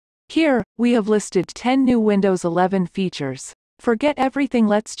Here, we have listed 10 new Windows 11 features. Forget everything,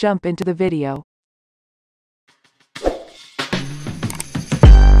 let's jump into the video.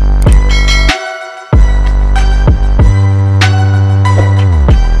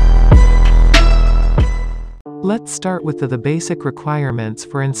 Let's start with the basic requirements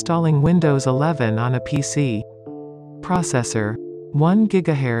for installing Windows 11 on a PC. Processor: 1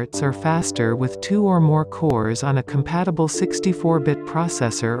 GHz or faster with 2 or more cores on a compatible 64-bit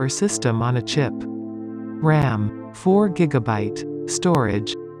processor or system on a chip. RAM: 4 GB.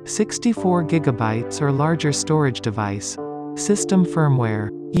 Storage: 64 GB or larger storage device. System firmware: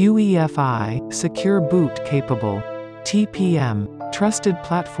 UEFI, secure boot capable. TPM, Trusted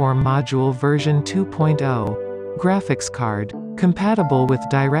Platform Module version 2.0. Graphics card, compatible with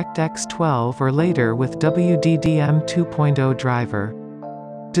DirectX 12 or later with WDDM 2.0 driver.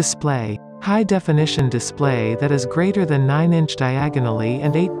 Display, high-definition display that is greater than 9-inch diagonally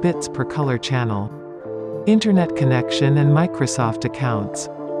and 8 bits per color channel. Internet connection and Microsoft accounts.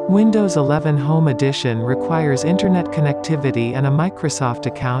 Windows 11 Home Edition requires internet connectivity and a Microsoft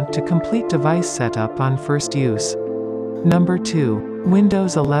account to complete device setup on first use. Number 2.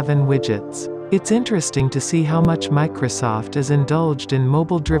 Windows 11 widgets. It's interesting to see how much Microsoft is indulged in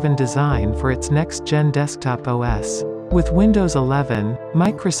mobile-driven design for its next-gen desktop OS. With Windows 11,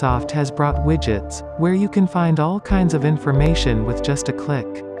 Microsoft has brought widgets, where you can find all kinds of information with just a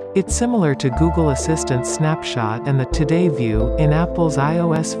click. It's similar to Google Assistant Snapshot and the Today view in Apple's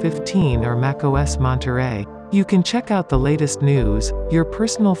iOS 15 or macOS Monterey. You can check out the latest news, your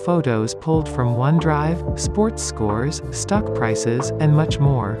personal photos pulled from OneDrive, sports scores, stock prices, and much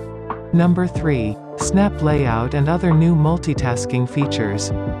more. Number 3. Snap Layout and other new multitasking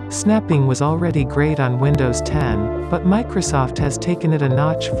features. Snapping was already great on Windows 10, but Microsoft has taken it a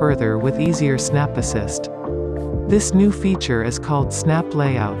notch further with easier Snap Assist. This new feature is called Snap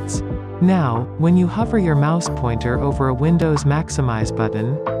Layouts. Now, when you hover your mouse pointer over a Windows Maximize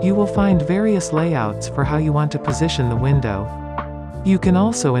button, you will find various layouts for how you want to position the window. You can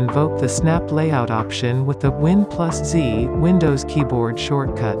also invoke the Snap Layout option with the Win+Z Windows keyboard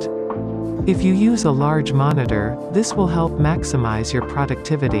shortcut. If you use a large monitor, this will help maximize your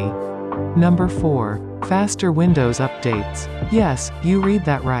productivity. Number 4. Faster Windows updates. Yes, you read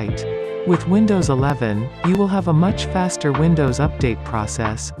that right. With Windows 11, you will have a much faster Windows update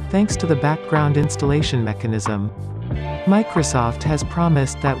process, thanks to the background installation mechanism. Microsoft has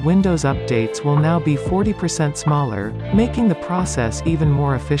promised that Windows updates will now be 40% smaller, making the process even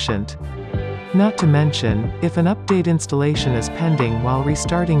more efficient. Not to mention, if an update installation is pending while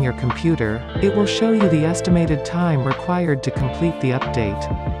restarting your computer, it will show you the estimated time required to complete the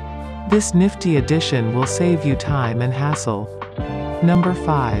update. This nifty addition will save you time and hassle. Number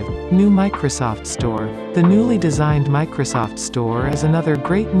 5. New Microsoft Store. The newly designed Microsoft Store is another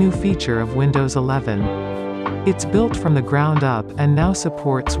great new feature of Windows 11. It's built from the ground up and now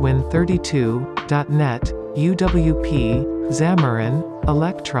supports Win32, .NET, UWP, Xamarin,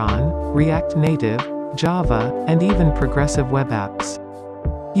 Electron, React Native, Java, and even progressive web apps.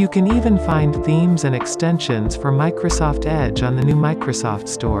 You can even find themes and extensions for Microsoft Edge on the new Microsoft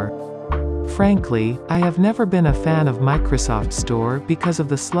Store. Frankly, I have never been a fan of Microsoft Store because of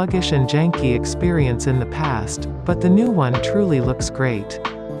the sluggish and janky experience in the past, but the new one truly looks great.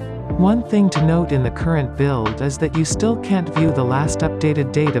 One thing to note in the current build is that you still can't view the last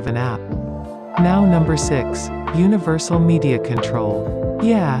updated date of an app. Now number 6. Universal Media Control.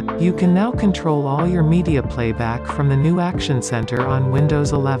 Yeah, you can now control all your media playback from the new Action Center on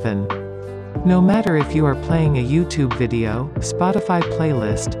Windows 11. No matter if you are playing a YouTube video, Spotify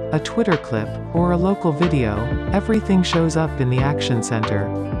playlist, a Twitter clip, or a local video, everything shows up in the Action Center.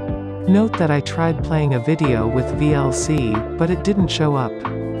 Note that I tried playing a video with VLC, but it didn't show up.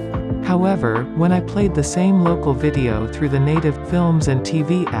 However, when I played the same local video through the native Films and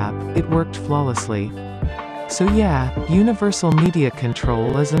TV app, it worked flawlessly. So yeah, Universal Media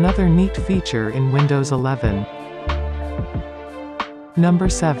Control is another neat feature in Windows 11. Number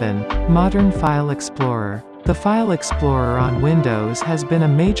 7. Modern File Explorer. The File Explorer on Windows has been a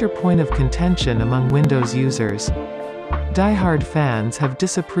major point of contention among Windows users. Die-hard fans have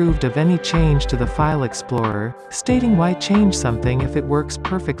disapproved of any change to the File Explorer, stating why change something if it works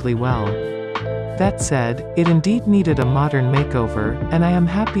perfectly well. That said, it indeed needed a modern makeover, and I am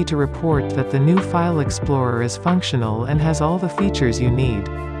happy to report that the new File Explorer is functional and has all the features you need.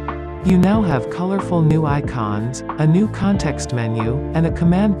 You now have colorful new icons, a new context menu, and a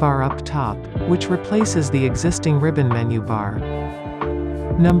command bar up top, which replaces the existing ribbon menu bar.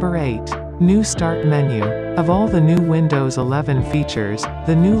 Number 8. New Start Menu. Of all the new Windows 11 features,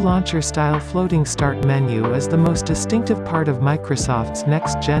 the new launcher-style floating start menu is the most distinctive part of Microsoft's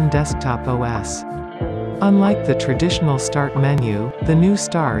next-gen desktop OS. Unlike the traditional Start menu, the new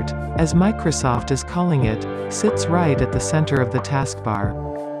Start, as Microsoft is calling it, sits right at the center of the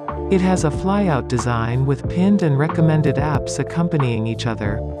taskbar. It has a flyout design with pinned and recommended apps accompanying each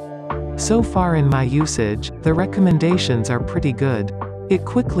other. So far in my usage, the recommendations are pretty good. It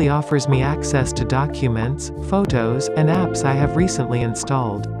quickly offers me access to documents, photos, and apps I have recently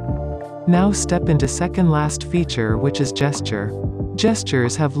installed. Now step into second last feature, which is Gesture.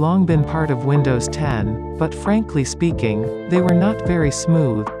 Gestures have long been part of Windows 10, but frankly speaking, they were not very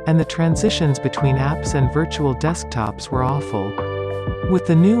smooth, and the transitions between apps and virtual desktops were awful. With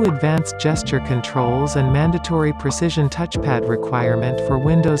the new advanced gesture controls and mandatory precision touchpad requirement for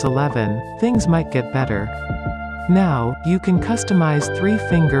Windows 11, things might get better. Now, you can customize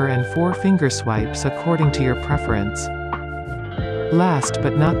 3-finger and 4-finger swipes according to your preference. Last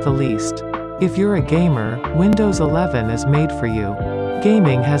but not the least, if you're a gamer, Windows 11 is made for you.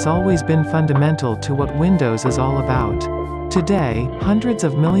 Gaming has always been fundamental to what Windows is all about. Today, hundreds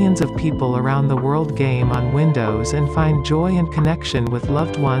of millions of people around the world game on Windows and find joy and connection with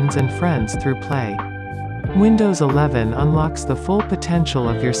loved ones and friends through play. Windows 11 unlocks the full potential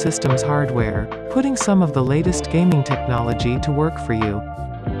of your system's hardware, putting some of the latest gaming technology to work for you.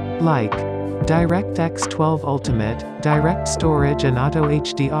 Like DirectX 12 Ultimate, Direct Storage and Auto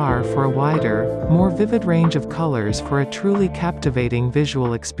HDR for a wider, more vivid range of colors for a truly captivating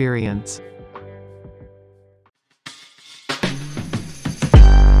visual experience.